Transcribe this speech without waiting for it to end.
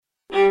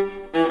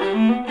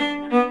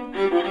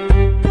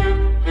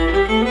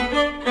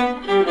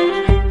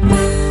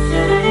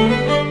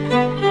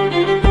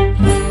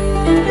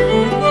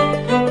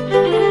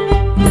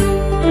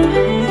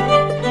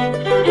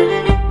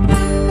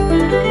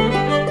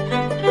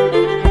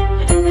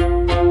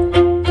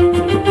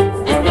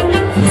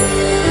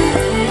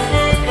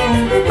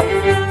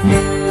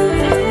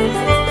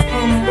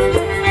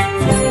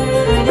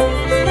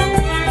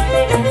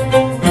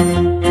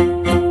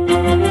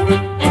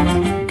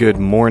Good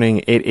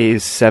morning. It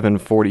is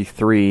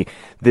 7:43.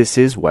 This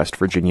is West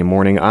Virginia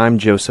Morning. I'm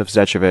Joseph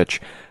Zechovich.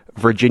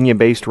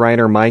 Virginia-based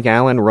writer Mike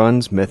Allen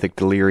runs Mythic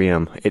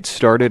Delirium. It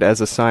started as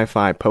a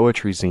sci-fi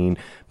poetry zine,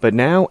 but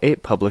now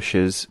it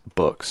publishes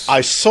books. I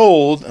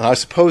sold, and I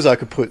suppose I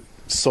could put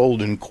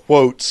sold in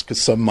quotes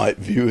because some might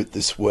view it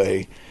this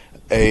way,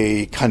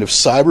 a kind of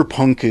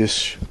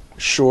cyberpunkish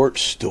short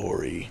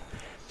story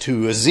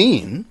to a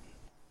zine.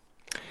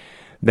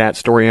 That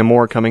story and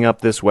more coming up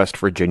this West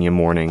Virginia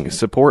Morning.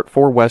 Support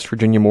for West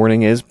Virginia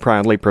Morning is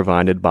proudly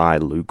provided by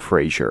Luke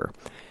Frazier.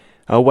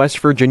 A West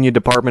Virginia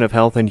Department of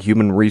Health and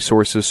Human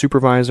Resources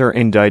supervisor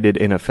indicted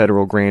in a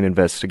federal grant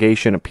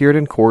investigation appeared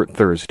in court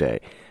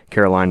Thursday.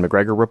 Caroline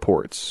McGregor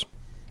reports.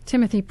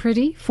 Timothy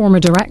Priddy, former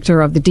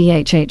director of the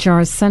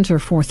DHHR's Center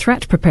for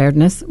Threat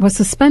Preparedness, was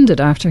suspended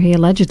after he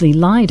allegedly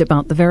lied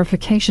about the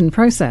verification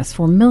process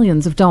for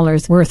millions of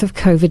dollars worth of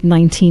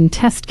COVID-19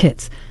 test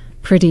kits.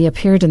 Priddy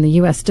appeared in the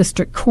U.S.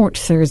 District Court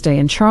Thursday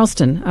in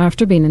Charleston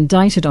after being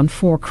indicted on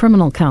 4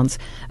 criminal counts.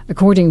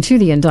 According to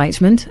the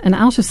indictment, an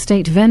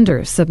out-of-state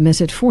vendor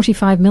submitted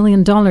 $45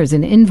 million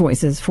in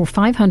invoices for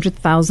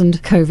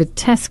 500,000 COVID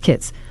test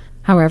kits.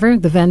 However,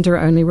 the vendor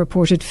only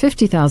reported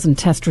 50,000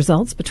 test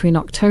results between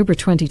October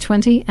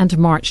 2020 and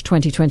March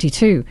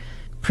 2022.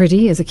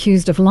 Priddy is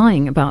accused of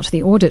lying about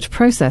the audit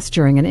process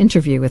during an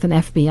interview with an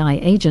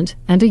FBI agent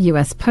and a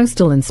U.S.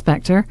 postal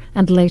inspector,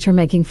 and later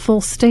making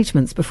false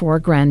statements before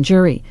a grand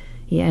jury.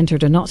 He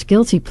entered a not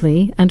guilty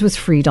plea and was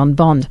freed on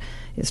bond.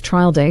 His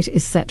trial date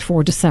is set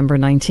for December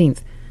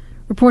 19th.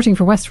 Reporting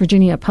for West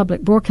Virginia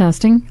Public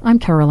Broadcasting, I'm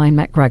Caroline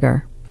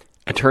McGregor.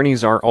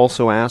 Attorneys are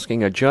also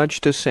asking a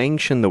judge to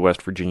sanction the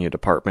West Virginia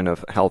Department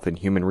of Health and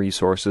Human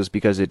Resources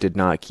because it did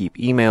not keep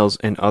emails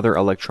and other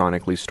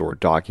electronically stored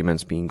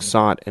documents being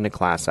sought in a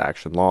class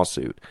action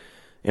lawsuit.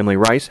 Emily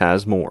Rice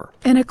has more.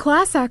 In a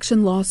class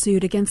action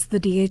lawsuit against the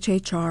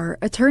DHHR,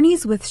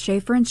 attorneys with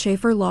Schaefer &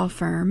 Schaefer Law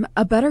Firm,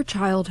 A Better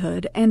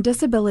Childhood, and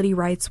Disability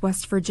Rights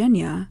West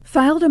Virginia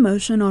filed a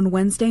motion on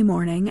Wednesday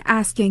morning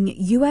asking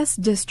U.S.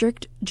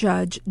 District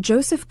Judge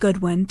Joseph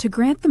Goodwin to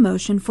grant the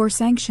motion for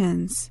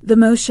sanctions. The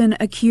motion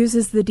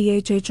accuses the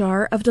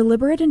DHHR of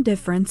deliberate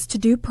indifference to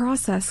due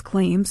process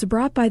claims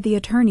brought by the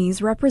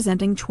attorneys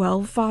representing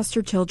 12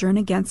 foster children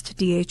against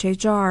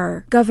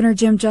DHHR. Governor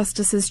Jim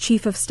Justice's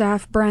Chief of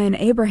Staff Brian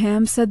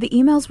Abraham said the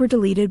emails were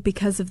deleted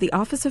because of the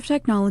Office of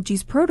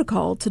Technology's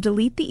protocol to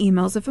delete the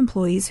emails of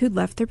employees who'd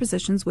left their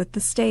positions with the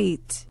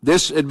state.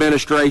 This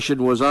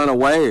administration was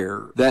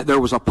unaware that there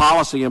was a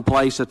policy in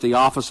place at the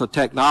Office of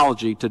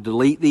Technology to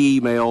delete the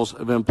emails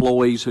of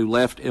employees who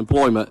left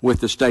employment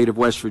with the state of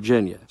West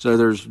Virginia. So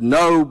there's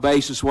no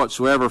basis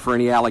whatsoever for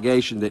any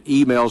allegation that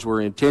emails were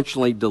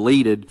intentionally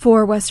deleted.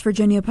 For West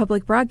Virginia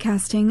Public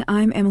Broadcasting,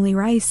 I'm Emily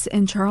Rice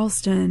in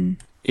Charleston.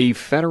 A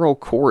federal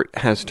court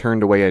has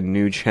turned away a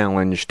new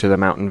challenge to the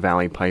Mountain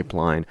Valley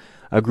Pipeline.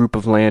 A group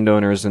of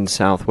landowners in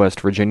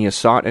southwest Virginia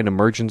sought an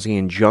emergency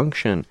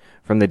injunction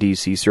from the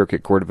D.C.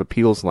 Circuit Court of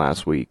Appeals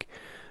last week.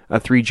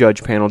 A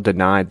 3-judge panel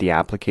denied the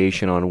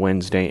application on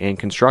Wednesday, and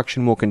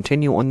construction will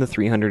continue on the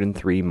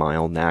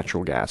 303-mile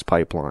natural gas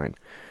pipeline.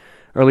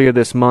 Earlier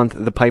this month,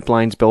 the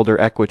pipeline's builder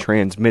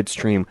Equitrans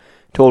Midstream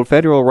told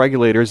federal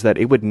regulators that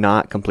it would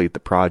not complete the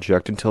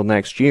project until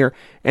next year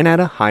and at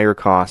a higher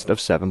cost of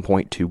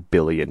 $7.2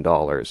 billion.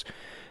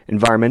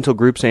 Environmental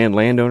groups and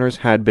landowners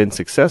had been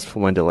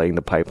successful in delaying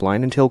the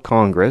pipeline until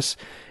Congress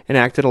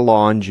enacted a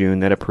law in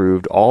June that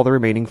approved all the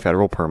remaining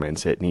federal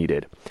permits it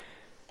needed.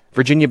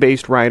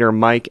 Virginia-based writer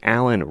Mike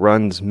Allen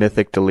runs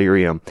Mythic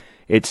Delirium.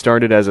 It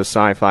started as a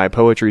sci-fi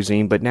poetry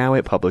zine, but now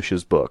it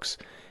publishes books.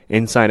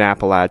 Inside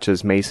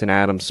Appalachia's Mason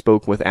Adams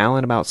spoke with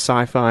Allen about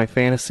sci-fi,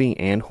 fantasy,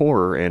 and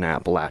horror in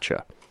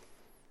Appalachia.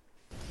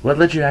 What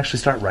led you to actually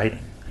start writing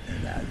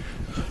that?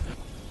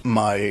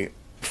 My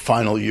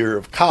final year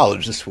of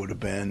college, this would have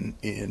been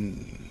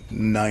in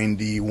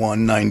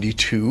 91,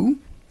 92.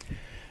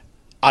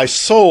 I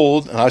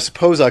sold, and I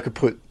suppose I could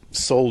put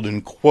sold in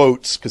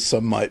quotes because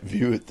some might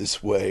view it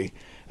this way,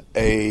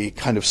 a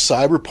kind of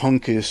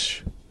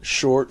cyberpunkish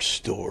short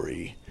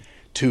story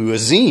to a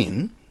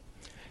zine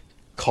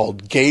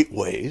called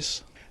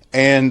Gateways,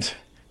 and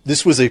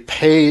this was a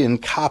pay and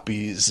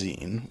copy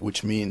zine,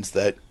 which means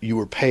that you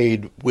were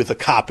paid with a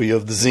copy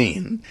of the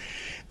zine,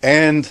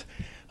 and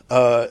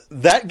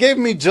that gave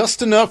me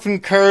just enough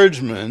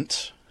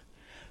encouragement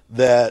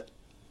that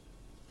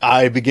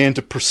I began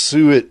to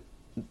pursue it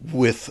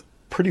with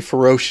pretty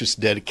ferocious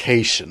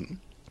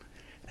dedication.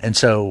 And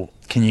so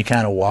can you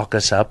kind of walk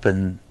us up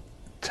and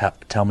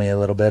tell me a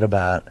little bit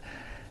about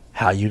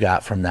how you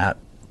got from that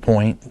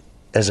point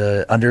as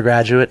an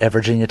undergraduate at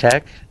Virginia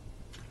Tech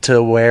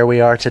to where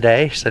we are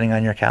today, sitting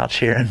on your couch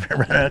here in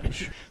Roanoke?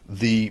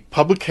 The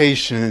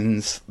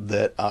publications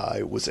that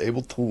I was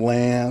able to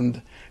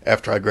land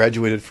after I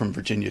graduated from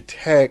Virginia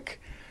Tech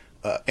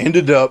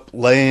ended up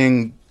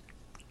laying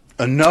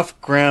enough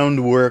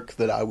groundwork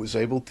that I was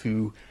able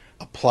to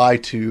apply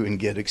to and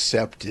get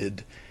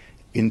accepted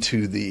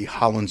into the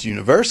Hollins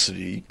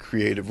University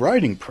creative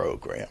writing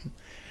program.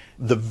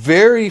 The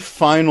very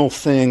final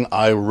thing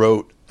I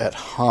wrote at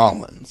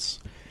Hollins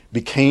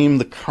became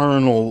the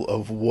kernel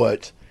of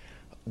what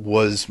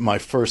was my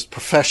first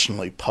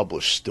professionally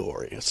published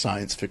story, a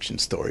science fiction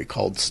story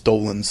called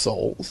Stolen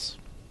Souls.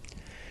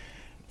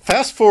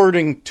 Fast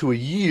forwarding to a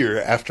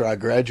year after I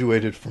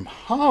graduated from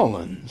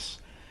Hollins,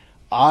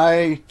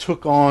 I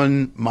took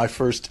on my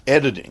first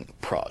editing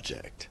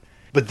project.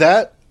 But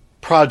that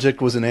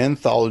project was an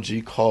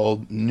anthology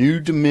called New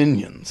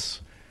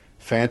Dominions,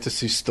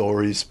 Fantasy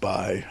Stories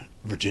by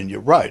Virginia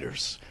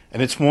Writers.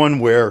 And it's one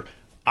where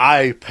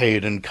I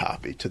paid in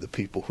copy to the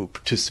people who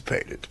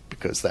participated,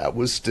 because that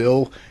was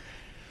still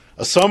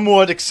a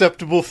somewhat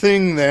acceptable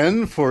thing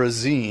then for a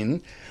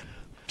zine.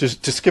 To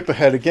skip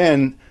ahead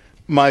again,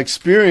 my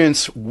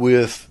experience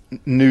with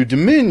New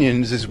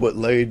Dominions is what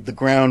laid the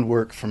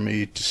groundwork for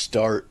me to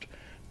start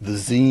the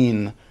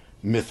zine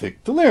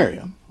Mythic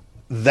Delirium.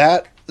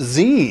 That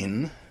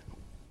zine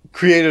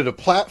created a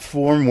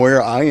platform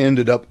where I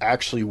ended up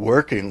actually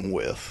working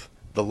with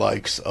the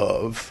likes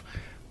of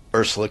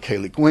Ursula K.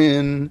 Le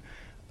Guin,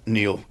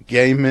 Neil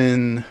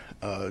Gaiman,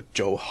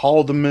 Joe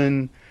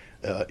Haldeman,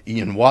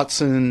 Ian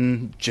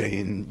Watson,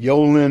 Jane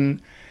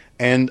Yolen,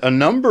 and a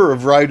number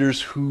of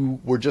writers who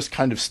were just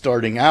kind of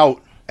starting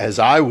out as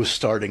I was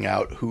starting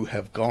out, who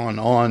have gone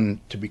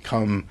on to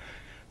become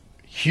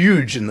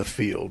huge in the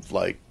field,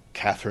 like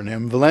Catherine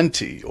M.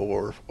 Valenti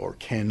or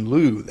Ken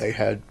Liu. They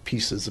had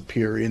pieces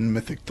appear in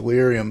Mythic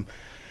Delirium.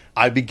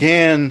 I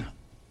began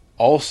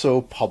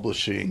also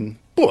publishing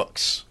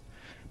books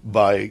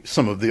by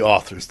some of the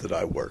authors that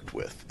I worked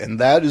with, and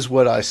that is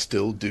what I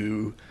still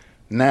do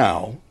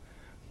now.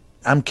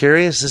 I'm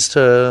curious as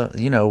to,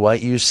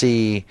 what you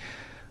see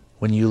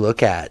when you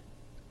look at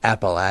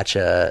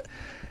Appalachia.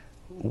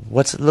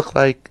 What's it look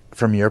like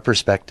from your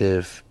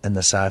perspective in the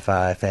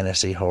sci-fi,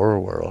 fantasy, horror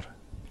world?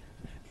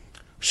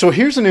 So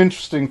here's an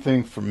interesting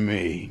thing for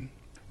me.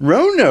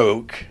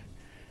 Roanoke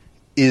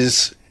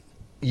is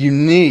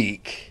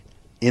unique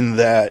in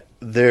that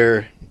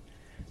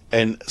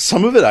and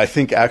some of it I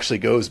think actually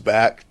goes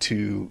back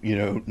to,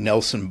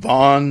 Nelson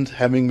Bond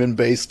having been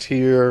based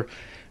here,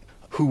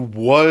 who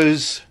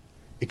was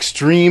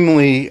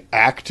extremely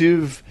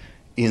active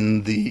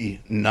in the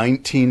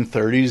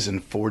 1930s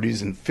and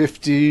 40s and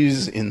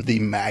 50s in the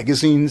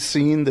magazine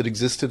scene that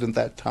existed at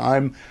that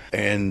time.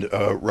 And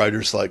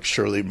writers like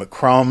Shirley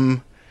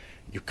McCrum,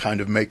 you're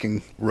kind of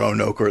making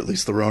Roanoke, or at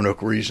least the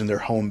Roanoke region, their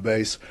home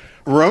base.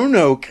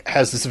 Roanoke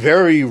has this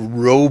very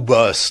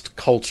robust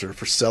culture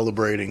for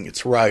celebrating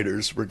its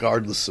writers,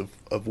 regardless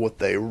of what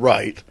they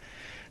write.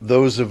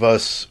 Those of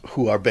us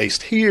who are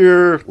based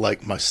here,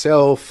 like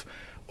myself,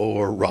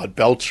 or Rod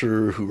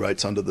Belcher, who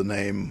writes under the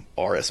name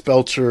R.S.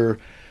 Belcher,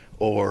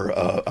 or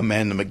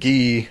Amanda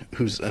McGee,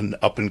 who's an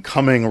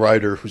up-and-coming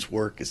writer whose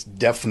work is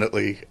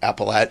definitely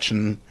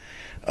Appalachian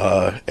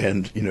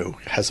and,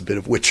 has a bit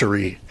of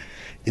witchery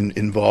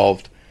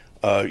involved.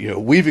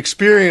 We've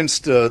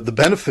experienced the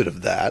benefit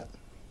of that.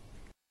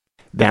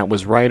 That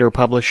was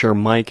writer-publisher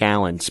Mike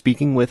Allen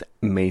speaking with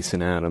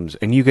Mason Adams,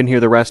 and you can hear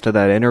the rest of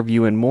that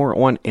interview and more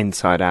on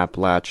Inside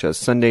Appalachia,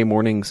 Sunday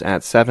mornings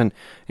at 7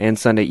 and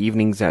Sunday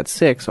evenings at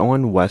 6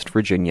 on West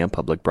Virginia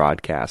Public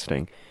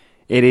Broadcasting.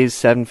 It is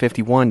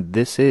 7:51.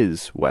 This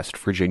is West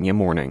Virginia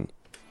Morning.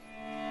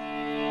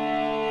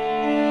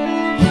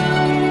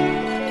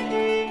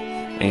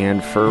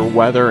 And for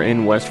weather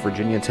in West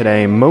Virginia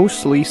today,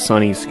 mostly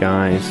sunny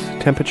skies,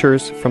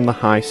 temperatures from the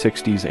high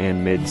 60s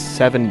and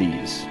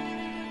mid-70s.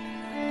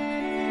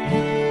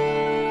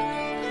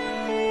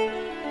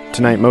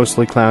 Tonight,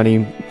 mostly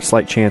cloudy,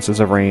 slight chances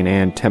of rain,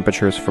 and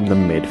temperatures from the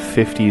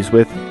mid-50s,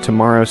 with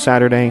tomorrow,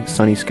 Saturday,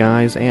 sunny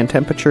skies and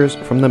temperatures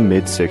from the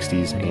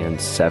mid-60s and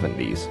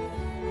 70s.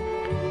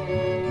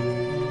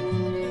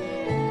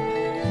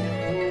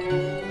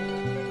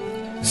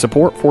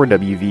 Support for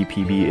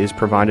WVPB is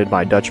provided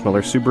by Dutch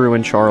Miller Subaru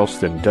in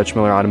Charleston. Dutch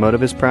Miller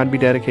Automotive is proud to be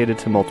dedicated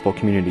to multiple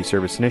community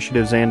service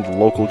initiatives and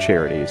local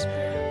charities.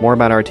 More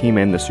about our team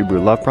and the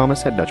Subaru Love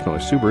Promise at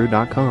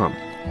DutchMillerSubaru.com.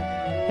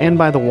 And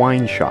by The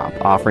Wine Shop,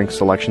 offering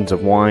selections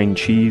of wine,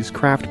 cheese,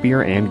 craft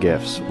beer, and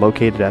gifts,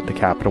 located at the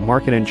Capitol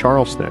Market in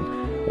Charleston.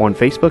 On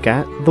Facebook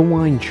at The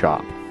Wine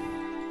Shop.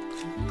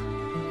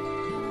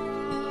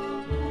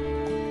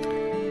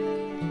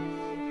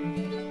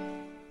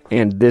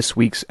 And this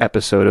week's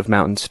episode of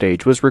Mountain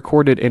Stage was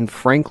recorded in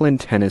Franklin,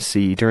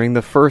 Tennessee during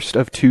the first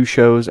of two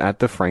shows at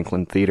the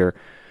Franklin Theater.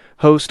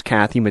 Host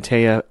Kathy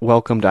Mattea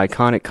welcomed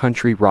iconic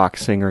country rock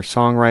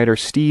singer-songwriter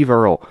Steve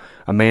Earle,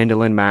 a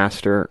mandolin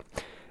master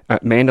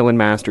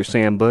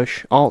Sam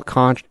Bush, alt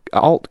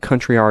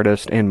country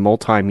artist and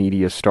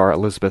multimedia star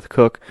Elizabeth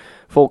Cook,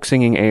 folk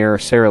singing heir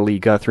Sarah Lee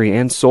Guthrie,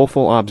 and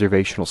soulful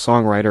observational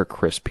songwriter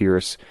Chris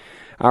Pierce.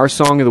 Our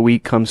song of the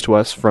week comes to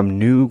us from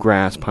new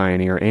grass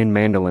pioneer and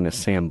mandolinist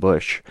Sam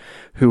Bush,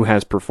 who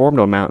has performed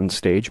on Mountain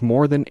Stage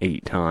more than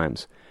 8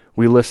 times.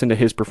 We listen to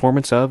his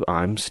performance of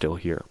I'm Still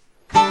Here.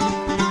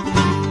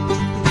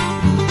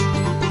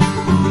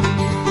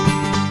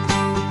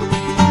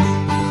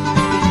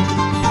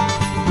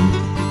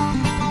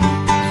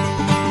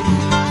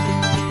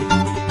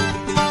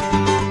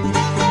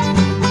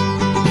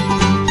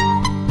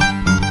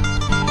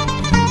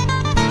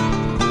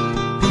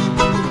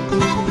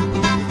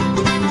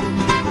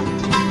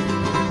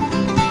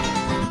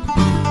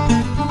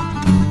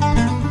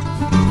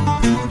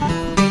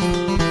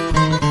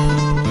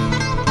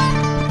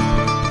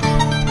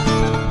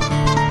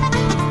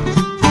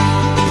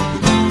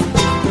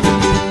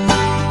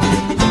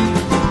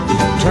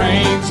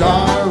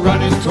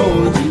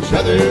 each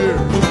other.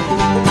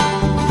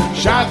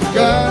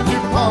 Shotguns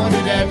are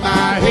pointed at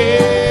my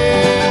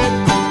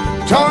head.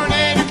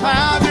 Tornado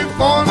clouds are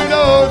forming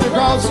over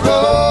across the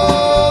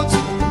roads.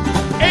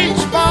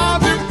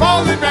 H-bombs are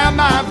falling round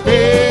my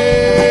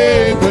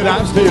bed, but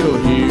I'm still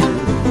here.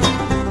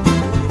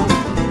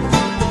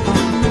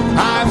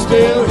 I'm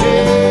still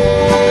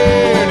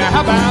here. Now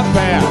how about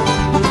that?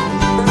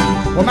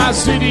 Well, my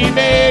city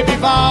may be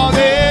falling,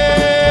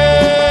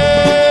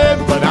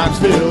 but I'm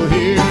still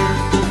here.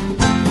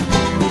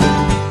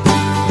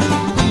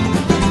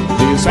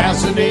 The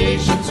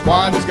assassination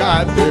squad has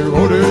got their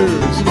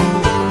orders.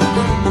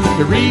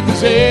 The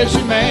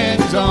repossession man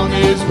is on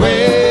his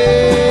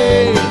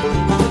way.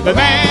 The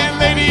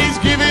landlady's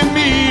giving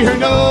me her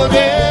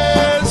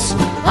notice.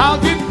 I'll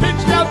get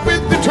pitched up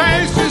with the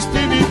trash just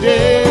any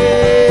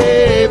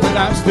day, but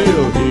I'm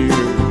still here.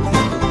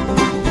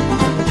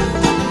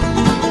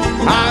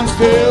 I'm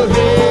still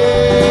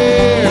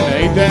here.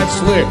 Ain't that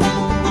slick?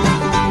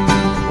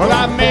 Well,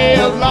 I may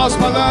have lost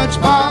my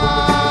lunchbox,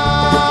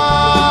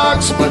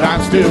 but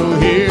I'm still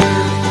here.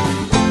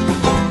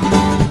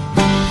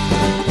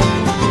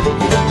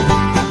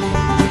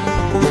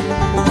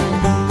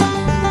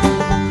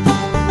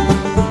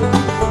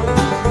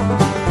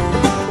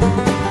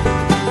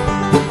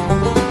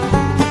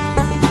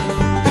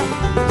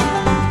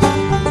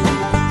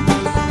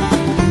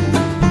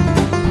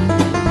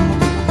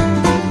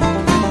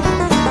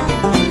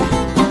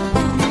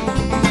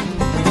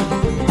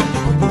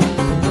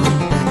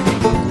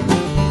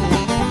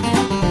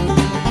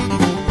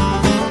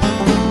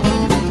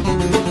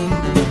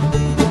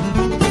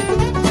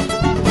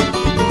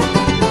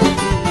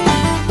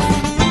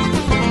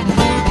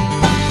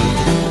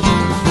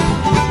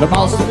 The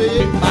moss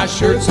bit my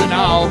shirts and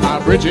all my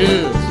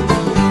bridges.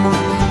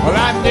 Well,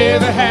 I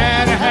never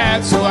had a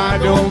hat, so I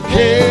don't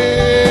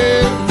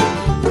care.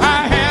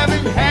 I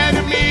haven't had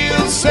a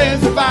meal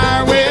since the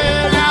fire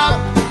went out,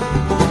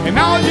 and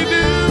all you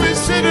do is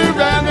sit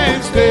around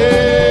and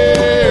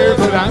stare.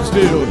 But I'm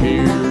still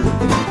here.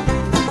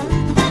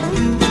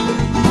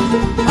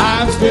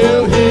 I'm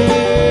still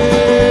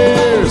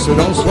here, so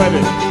don't sweat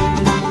it.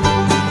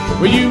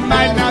 Well, you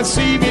might not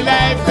see me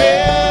laughing,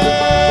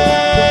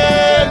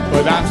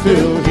 but I'm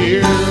still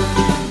here.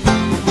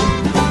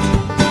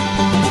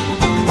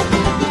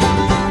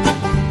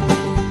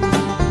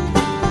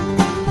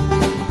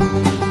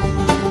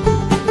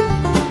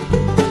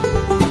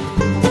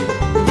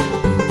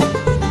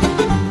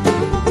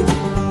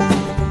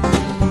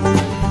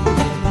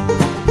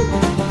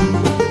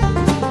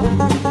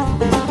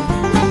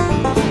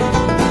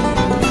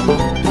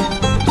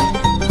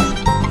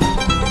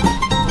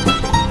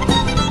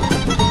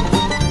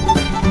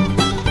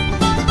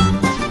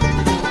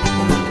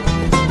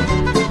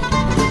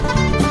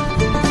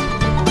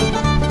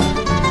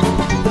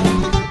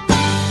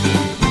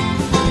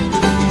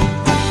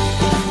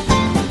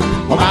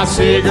 My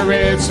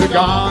cigarettes are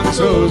gone,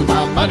 so's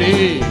my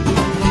money.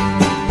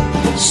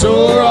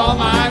 So are all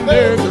my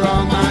nerves, are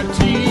all my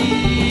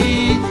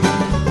teeth.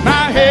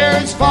 My hair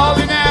is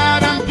falling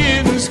out, I'm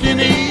getting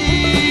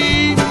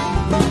skinny.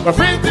 My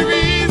friends are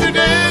either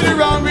dead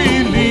or on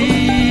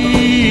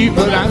relief,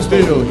 but I'm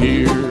still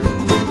here.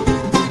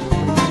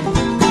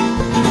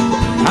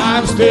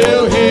 I'm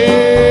still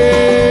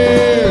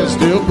here,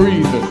 still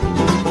breathing.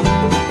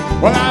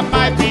 Well, I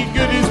might be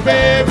good as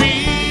buried,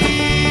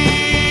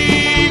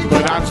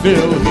 but I'm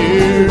still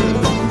here.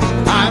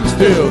 I'm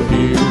still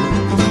here.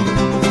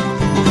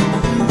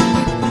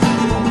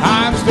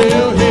 I'm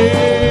still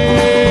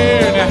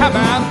here. Now how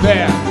about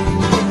that?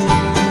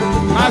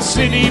 My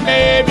city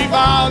may be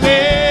falling,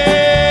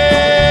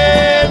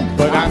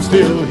 but I'm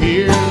still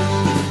here.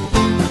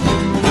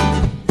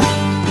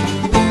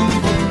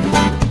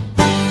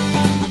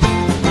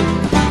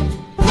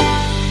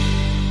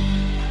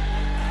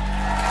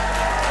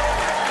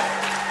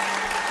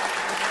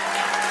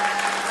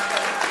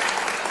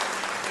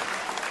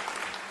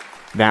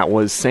 That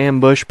was Sam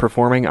Bush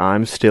performing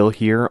I'm Still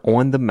Here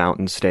on the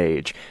Mountain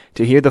Stage.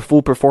 To hear the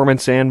full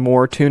performance and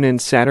more, tune in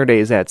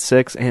Saturdays at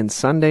 6 and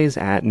Sundays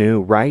at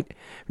noon right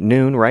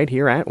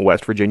here at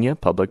West Virginia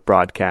Public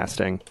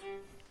Broadcasting.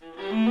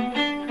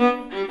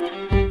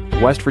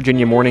 West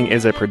Virginia Morning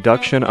is a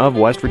production of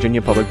West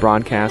Virginia Public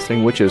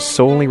Broadcasting, which is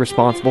solely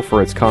responsible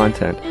for its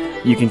content.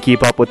 You can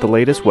keep up with the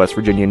latest West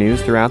Virginia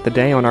news throughout the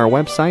day on our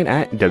website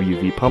at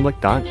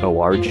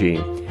wvpublic.org.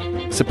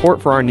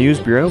 Support for our news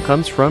bureau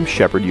comes from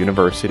Shepherd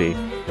University.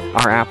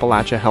 Our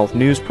Appalachia Health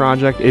News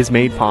Project is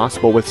made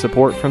possible with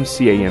support from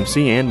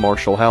CAMC and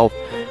Marshall Health.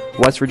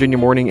 West Virginia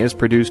Morning is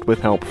produced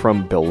with help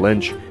from Bill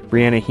Lynch,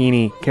 Brianna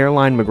Heaney,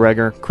 Caroline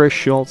McGregor, Chris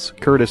Schultz,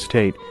 Curtis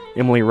Tate,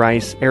 Emily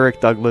Rice,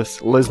 Eric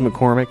Douglas, Liz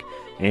McCormick,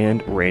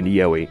 and Randy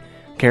Yowie.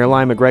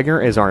 Caroline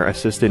McGregor is our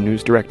assistant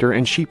news director,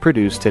 and she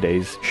produced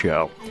today's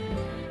show.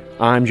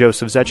 I'm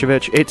Joseph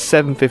Zechevich. It's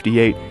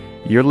 7:58.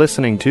 You're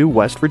listening to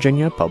West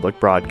Virginia Public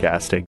Broadcasting.